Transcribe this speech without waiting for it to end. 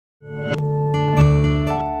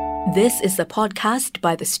This is a podcast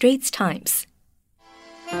by The Straits Times.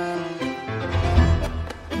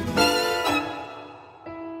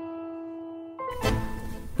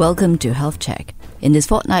 Welcome to Health Check. In this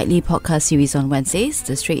fortnightly podcast series on Wednesdays,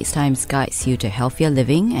 The Straits Times guides you to healthier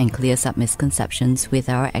living and clears up misconceptions with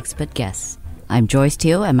our expert guests. I'm Joyce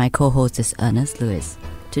Teo and my co-host is Ernest Lewis.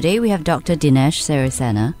 Today we have Dr. Dinesh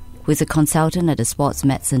Sarisena, who is a consultant at the Sports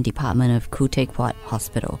Medicine Department of Khoo Teck Puat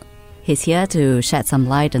Hospital. He's here to shed some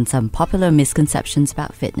light on some popular misconceptions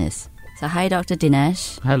about fitness. So hi, Dr.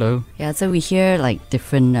 Dinesh. Hello. Yeah, so we hear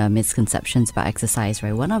different misconceptions about exercise,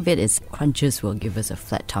 right? One of it is crunches will give us a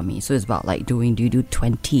flat tummy. So it's about do you do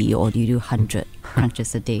 20 or do you do 100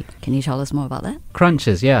 crunches a day? Can you tell us more about that?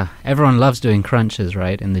 Crunches, yeah. Everyone loves doing crunches,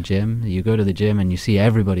 right, in the gym. You go to the gym and you see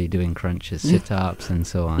everybody doing crunches, sit-ups and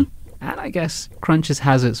so on. And I guess crunches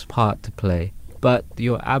has its part to play. But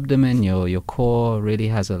your abdomen, your core really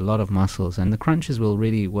has a lot of muscles, and the crunches will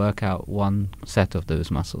really work out one set of those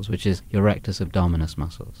muscles, which is your rectus abdominis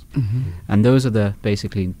muscles. Mm-hmm. And those are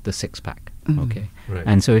basically the six-pack, okay? Right.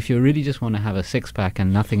 And so if you really just want to have a six-pack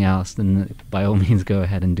and nothing else, then by all means go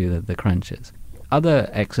ahead and do the crunches. Other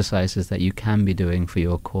exercises that you can be doing for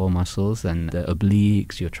your core muscles and the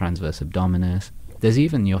obliques, your transverse abdominis, there's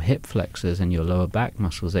even your hip flexors and your lower back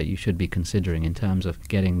muscles that you should be considering in terms of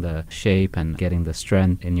getting the shape and getting the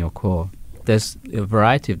strength in your core. There's a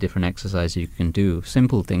variety of different exercises you can do.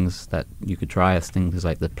 Simple things that you could try as things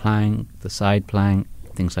like the plank, the side plank,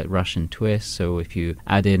 things like Russian twist. So if you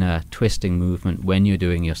add in a twisting movement when you're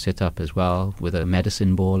doing your sit-up as well with a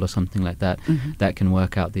medicine ball or something like that, that can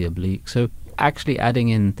work out the oblique. So actually adding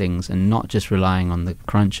in things and not just relying on the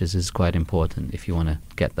crunches is quite important if you want to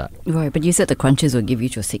get that. Right, but you said the crunches will give you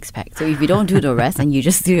your six-pack. So if you don't do the rest and you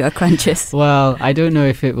just do your crunches. Well, I don't know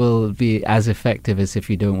if it will be as effective as if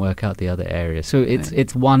you don't work out the other areas. So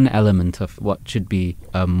it's one element of what should be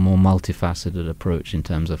a more multifaceted approach in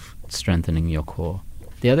terms of strengthening your core.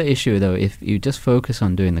 The other issue, though, if you just focus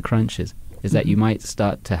on doing the crunches, is that you might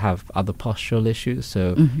start to have other postural issues.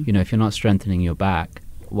 So, if you're not strengthening your back,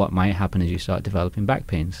 what might happen is you start developing back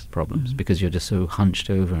pains problems because you're just so hunched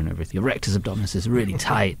over and everything. Your rectus abdominis is really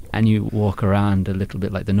tight and you walk around a little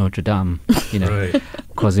bit like the Notre Dame, Right.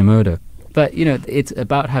 Quasimodo. But, it's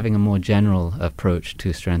about having a more general approach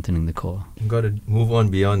to strengthening the core. You've got to move on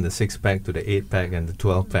beyond the 6-pack to the 8-pack and the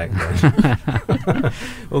 12-pack.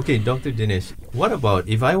 Okay, Dr. Dinesh, what about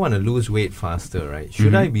if I want to lose weight faster, right?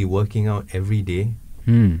 Should I be working out every day?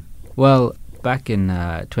 Well, back in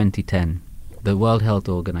 2010, the World Health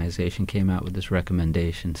Organization came out with this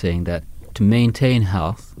recommendation saying that to maintain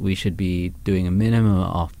health, we should be doing a minimum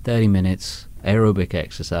of 30 minutes aerobic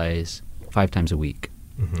exercise 5 times a week.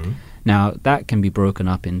 Mm-hmm. Now, that can be broken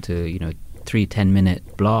up into, 3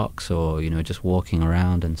 10-minute blocks or, just walking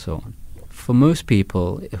around and so on. For most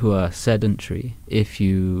people who are sedentary, if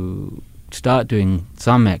you start doing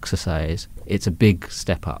some exercise, it's a big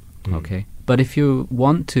step up, okay? But if you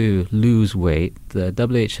want to lose weight, the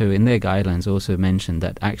WHO in their guidelines also mentioned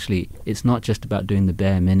that actually it's not just about doing the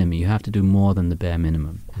bare minimum. You have to do more than the bare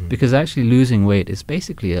minimum. Because actually losing weight is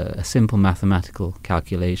basically a simple mathematical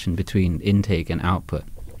calculation between intake and output.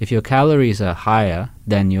 If your calories are higher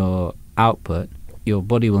than your output, your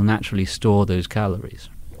body will naturally store those calories.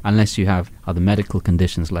 Unless you have other medical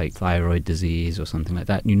conditions like thyroid disease or something like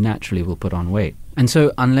that, you naturally will put on weight. And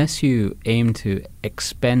so unless you aim to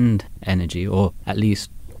expend energy or at least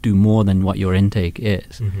do more than what your intake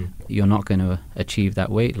is, you're not going to achieve that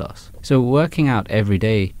weight loss. So working out every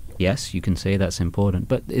day, yes, you can say that's important,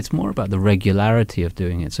 but it's more about the regularity of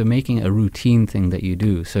doing it. So making it a routine thing that you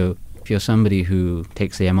do. So if you're somebody who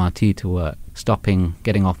takes the MRT to work,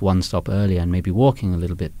 getting off one stop earlier and maybe walking a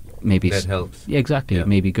little bit, maybe that helps. Yeah, exactly. Yeah.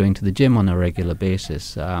 Maybe going to the gym on a regular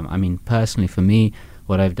basis. Personally for me,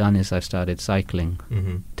 what I've done is I've started cycling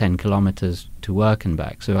 10 kilometers to work and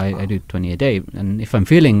back. So I do 20 a day. And if I'm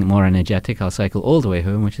feeling more energetic, I'll cycle all the way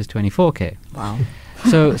home, which is 24K. Wow.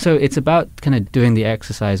 So it's about kind of doing the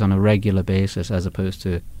exercise on a regular basis as opposed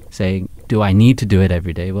to saying, do I need to do it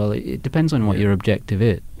every day? Well, it depends on what your objective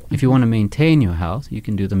is. If you want to maintain your health, you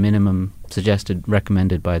can do the minimum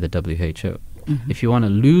recommended by the WHO. If you want to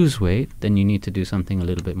lose weight, then you need to do something a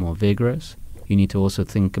little bit more vigorous. You need to also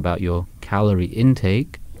think about your calorie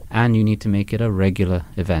intake, and you need to make it a regular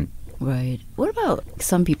event. Right. What about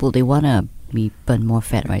some people, they want to burn more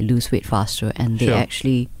fat, right? Lose weight faster, and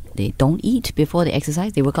they don't eat before they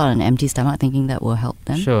exercise. They work out on an empty stomach thinking that will help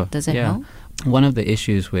them. Sure. Does it help? One of the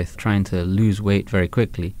issues with trying to lose weight very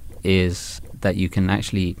quickly is that you can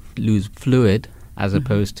actually lose fluid as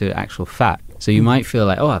opposed to actual fat. So you might feel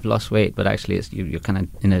like, oh, I've lost weight, but actually you're kind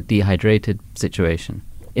of in a dehydrated situation.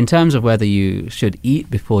 in terms of whether you should eat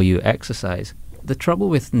before you exercise, the trouble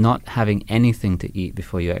with not having anything to eat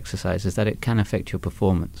before you exercise is that it can affect your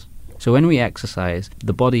performance. So when we exercise,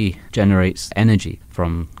 the body generates energy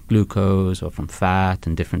from glucose or from fat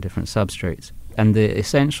and different substrates. And the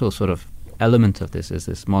essential sort of element of this is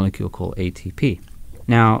this molecule called ATP.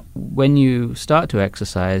 Now, when you start to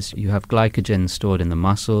exercise, you have glycogen stored in the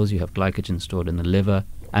muscles, you have glycogen stored in the liver,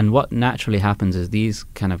 and what naturally happens is these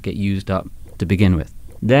kind of get used up to begin with.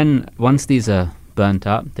 Then, once these are burnt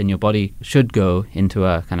up, then your body should go into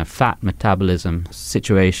a kind of fat metabolism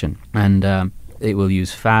situation, and it will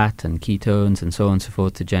use fat and ketones and so on and so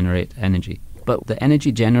forth to generate energy. But the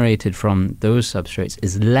energy generated from those substrates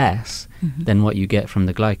is less than what you get from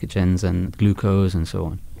the glycogens and glucose and so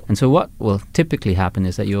on. And so what will typically happen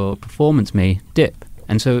is that your performance may dip.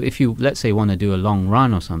 And so if you, let's say, want to do a long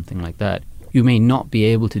run or something like that, you may not be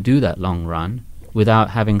able to do that long run without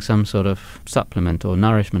having some sort of supplement or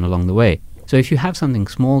nourishment along the way. So if you have something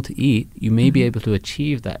small to eat, you may be able to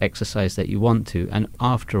achieve that exercise that you want to, and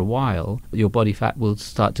after a while, your body fat will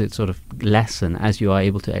start to sort of lessen as you are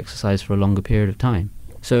able to exercise for a longer period of time.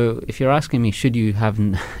 So if you're asking me, should you have,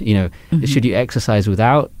 should you exercise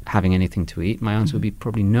without having anything to eat? My answer would be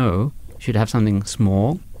probably no. You should have something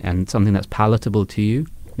small and something that's palatable to you.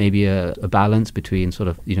 Maybe a balance between sort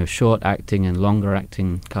of, short-acting and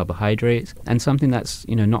longer-acting carbohydrates, and something that's,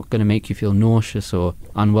 not going to make you feel nauseous or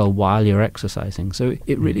unwell while you're exercising. So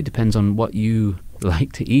it really depends on what you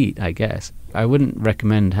like to eat, I guess. I wouldn't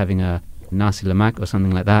recommend having a nasi lemak or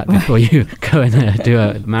something like that before you go and do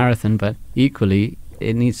a marathon, but equally,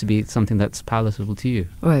 it needs to be something that's palatable to you.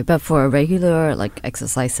 Right, but for a regular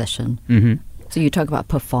exercise session, so you talk about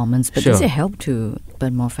performance, but Sure. does it help to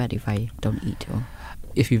burn more fat if I don't eat? Or?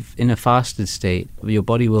 If you're in a fasted state, your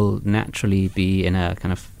body will naturally be in a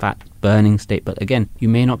kind of fat burning state. But again, you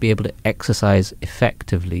may not be able to exercise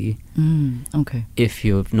effectively Okay. if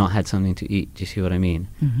you've not had something to eat. Do you see what I mean?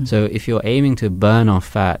 So if you're aiming to burn off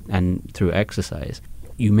fat and through exercise,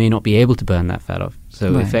 you may not be able to burn that fat off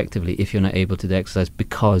so Right. effectively if you're not able to exercise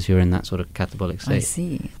because you're in that sort of catabolic state. I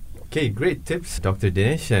see. Okay, great tips, Dr.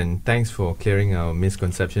 Dinesh, and thanks for clearing our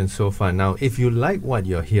misconceptions so far. Now, if you like what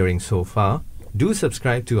you're hearing so far, do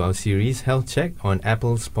subscribe to our series Health Check on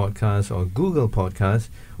Apple's Podcasts or Google Podcasts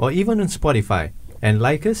or even on Spotify, and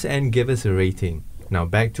like us and give us a rating. Now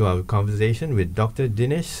back to our conversation with Dr.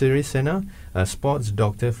 Dinesh Sirisena, a sports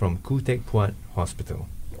doctor from Khoo Teck Puat Hospital.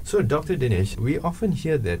 So Dr. Dinesh, we often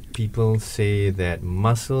hear that people say that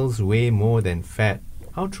muscles weigh more than fat.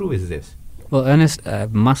 How true is this? Well, Ernest,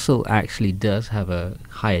 muscle actually does have a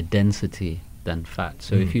higher density than fat.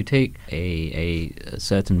 So if you take a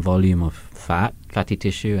certain volume of fatty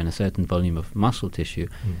tissue, and a certain volume of muscle tissue,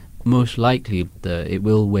 most likely it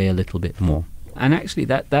will weigh a little bit more. And actually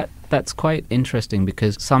that's quite interesting,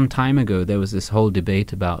 because some time ago there was this whole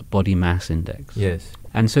debate about body mass index. Yes.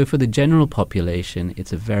 And so for the general population,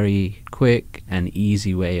 it's a very quick and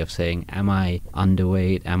easy way of saying, am I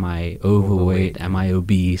underweight, am I overweight, am I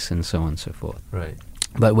obese, and so on and so forth. Right.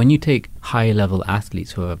 But when you take high-level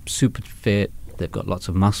athletes who are super fit, they've got lots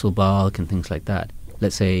of muscle bulk and things like that,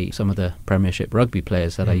 let's say some of the Premiership rugby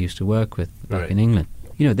players that I used to work with back in England,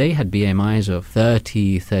 they had BMIs of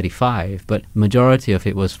 30, 35, but majority of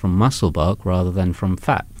it was from muscle bulk rather than from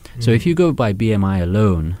fat. So if you go by BMI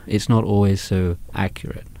alone, it's not always so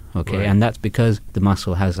accurate, okay? Right. And that's because the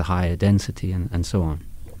muscle has a higher density and so on.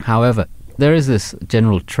 However, there is this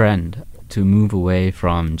general trend to move away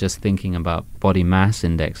from just thinking about body mass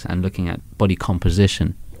index and looking at body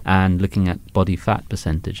composition and looking at body fat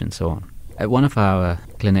percentage and so on. At one of our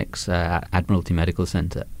clinics at Admiralty Medical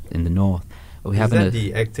Centre in the north, we have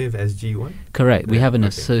the Active SG one? Correct. We have an Okay.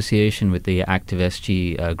 association with the Active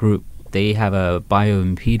SG group. They have a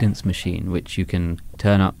bioimpedance machine which you can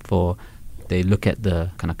turn up for. They look at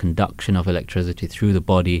the kind of conduction of electricity through the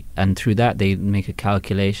body, and through that they make a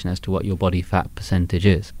calculation as to what your body fat percentage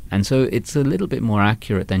is. And so it's a little bit more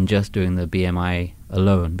accurate than just doing the BMI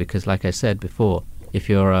alone, because like I said before, if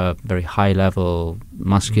you're a very high-level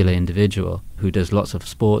muscular individual who does lots of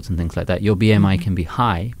sports and things like that, your BMI can be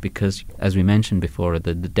high because, as we mentioned before,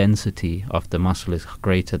 the density of the muscle is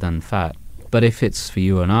greater than fat. But if it's for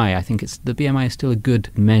you and I think the BMI is still a good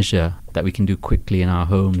measure that we can do quickly in our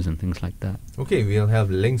homes and things like that. Okay, we'll have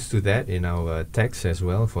links to that in our text as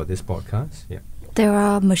well for this podcast. Yeah. There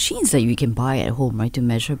are machines that you can buy at home, right, to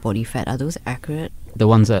measure body fat. Are those accurate? The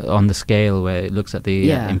ones that on the scale where it looks at the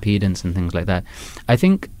Yeah. impedance and things like that. I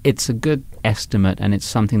think it's a good estimate, and it's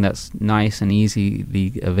something that's nice and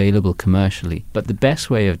easily available commercially. But the best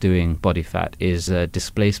way of doing body fat is a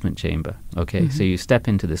displacement chamber. Okay, so you step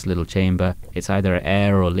into this little chamber. It's either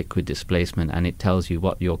air or liquid displacement, and it tells you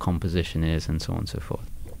what your composition is and so on and so forth.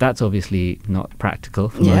 That's obviously not practical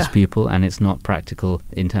for Yeah. most people, and it's not practical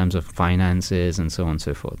in terms of finances and so on and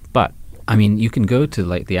so forth. But I mean, you can go to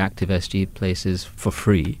like the Active SG places for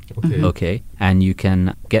free, okay, and you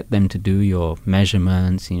can get them to do your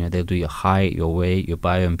measurements. You know, they'll do your height, your weight, your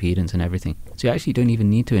bioimpedance, and everything. So you actually don't even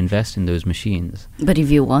need to invest in those machines. But if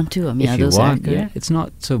you want to, I mean, If are you those want, accurate? yeah, it's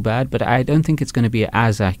not so bad, but I don't think it's going to be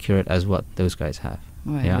as accurate as what those guys have.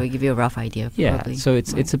 Right, Yeah. we'll give you a rough idea, Yeah, probably. so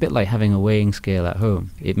it's a bit like having a weighing scale at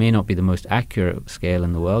home. It may not be the most accurate scale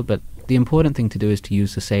in the world, but the important thing to do is to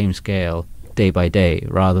use the same scale day by day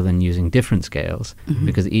rather than using different scales,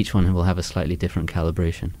 because each one will have a slightly different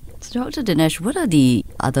calibration. So, Dr. Dinesh, what are the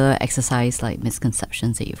other exercise like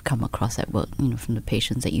misconceptions that you've come across at work, you know, from the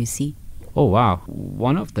patients that you see? Oh wow,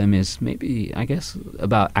 one of them is maybe, I guess,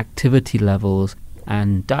 about activity levels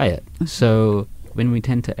and diet. So when we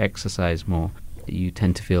tend to exercise more, you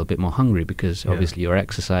tend to feel a bit more hungry because obviously you're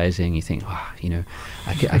exercising. You think, you know,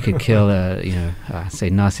 I could kill say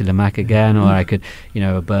nasi lemak again, or I could, you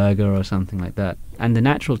know, a burger or something like that. And the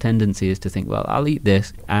natural tendency is to think, well, I'll eat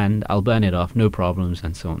this and I'll burn it off, no problems,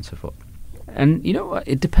 and so on and so forth. And you know what?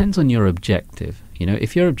 It depends on your objective. You know,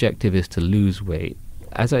 if your objective is to lose weight,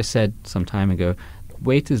 as I said some time ago,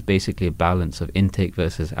 weight is basically a balance of intake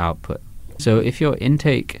versus output. So if your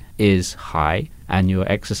intake is high and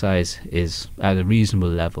your exercise is at a reasonable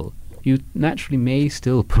level, you naturally may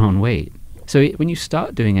still put on weight. So when you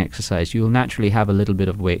start doing exercise, you'll naturally have a little bit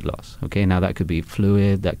of weight loss. Okay, now that could be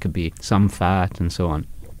fluid, that could be some fat and so on.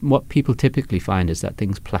 What people typically find is that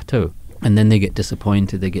things plateau. And then they get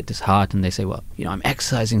disappointed, they get disheartened, they say, well, you know, I'm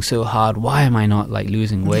exercising so hard, why am I not like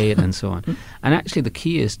losing weight and so on? And actually the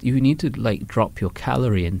key is you need to like drop your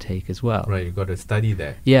calorie intake as well. Right, you've got to study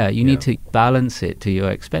that. Yeah, you need to balance it to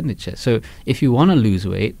your expenditure. So if you want to lose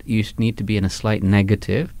weight, you need to be in a slight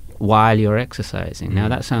negative while you're exercising. Now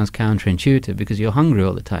that sounds counterintuitive because you're hungry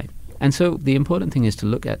all the time. And so the important thing is to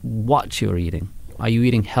look at what you're eating. Are you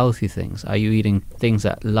eating healthy things? Are you eating things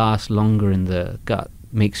that last longer in the gut?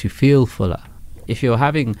 Makes you feel fuller. If you're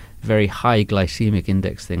having very high glycemic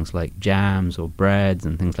index things like jams or breads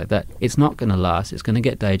and things like that, it's not going to last. It's going to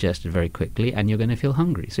get digested very quickly and you're going to feel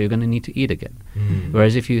hungry. So you're going to need to eat again.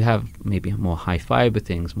 Whereas if you have maybe more high fiber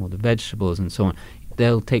things, more the vegetables and so on,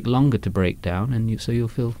 they'll take longer to break down and so you'll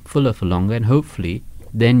feel fuller for longer, and hopefully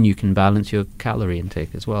then you can balance your calorie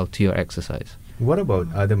intake as well to your exercise. What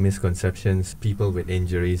about other misconceptions, people with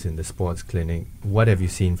injuries in the sports clinic? What have you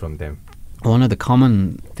seen from them? One of the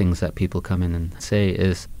common things that people come in and say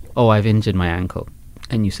is, oh, I've injured my ankle.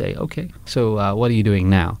 And you say, okay, so what are you doing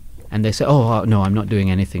now? And they say, oh, no, I'm not doing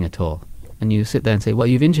anything at all. And you sit there and say, well,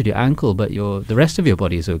 you've injured your ankle, but the rest of your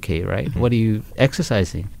body is okay, right? What are you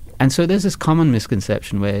exercising? And so there's this common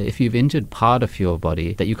misconception where if you've injured part of your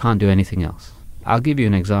body, that you can't do anything else. I'll give you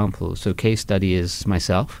an example. So case study is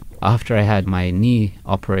myself. After I had my knee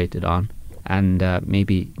operated on, and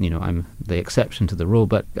maybe, you know, I'm the exception to the rule,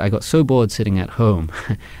 but I got so bored sitting at home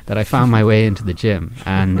that I found my way into the gym.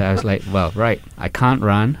 And I was like, well, right, I can't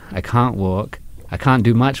run, I can't walk, I can't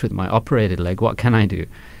do much with my operated leg. What can I do?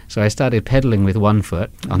 So I started pedaling with one foot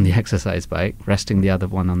on the exercise bike, resting the other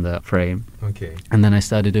one on the frame. Okay. And then I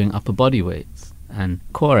started doing upper body weights and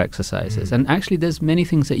core exercises. And actually, there's many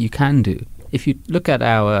things that you can do. If you look at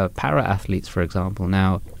our para-athletes, for example,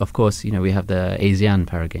 now, of course, you know, we have the ASEAN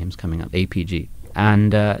Para Games coming up, APG.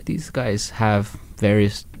 And these guys have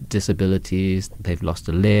various disabilities. They've lost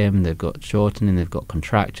a limb, they've got shortening, they've got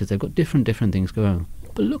contractures, they've got different things going on.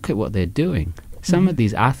 But look at what they're doing. Some of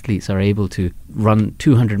these athletes are able to run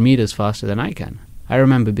 200 meters faster than I can. I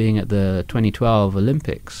remember being at the 2012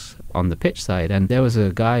 Olympics on the pitch side, and there was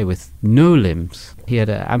a guy with no limbs. He had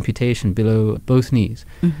an amputation below both knees.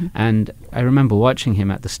 And I remember watching him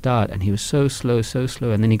at the start, and he was so slow,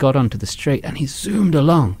 and then he got onto the straight, and he zoomed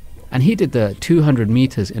along. And he did the 200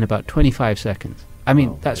 meters in about 25 seconds. I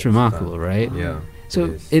mean, that's remarkable, right? Yeah.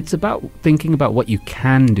 So it's about thinking about what you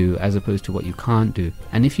can do as opposed to what you can't do.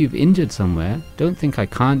 And if you've injured somewhere, don't think I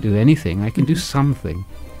can't do anything. I can do something.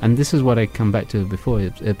 And this is what I come back to before.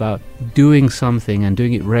 It's about doing something and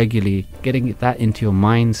doing it regularly, getting that into your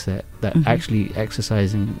mindset that actually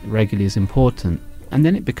exercising regularly is important. And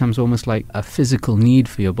then it becomes almost like a physical need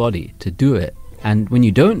for your body to do it. And when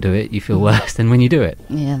you don't do it, you feel worse than when you do it.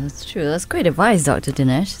 Yeah, that's true. That's great advice, Dr.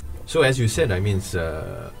 Dinesh. So as you said, I mean,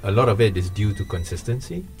 a lot of it is due to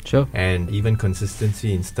consistency. Sure. And even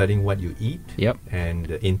consistency in studying what you eat. Yep.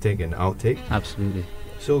 And intake and outtake. Absolutely.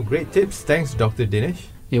 So great tips. Thanks, Dr. Dinesh.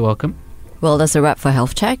 You're welcome. Well, that's a wrap for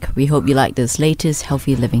Health Check. We hope you like this latest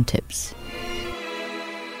healthy living tips.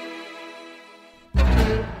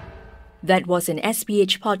 That was an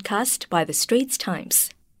SPH podcast by The Straits Times.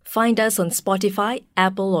 Find us on Spotify,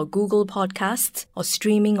 Apple or Google Podcasts, or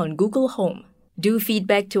streaming on Google Home. Do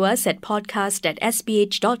feedback to us at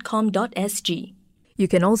podcast@sph.com.sg. You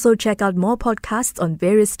can also check out more podcasts on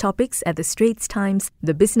various topics at The Straits Times,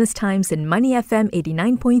 The Business Times and Money FM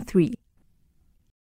 89.3.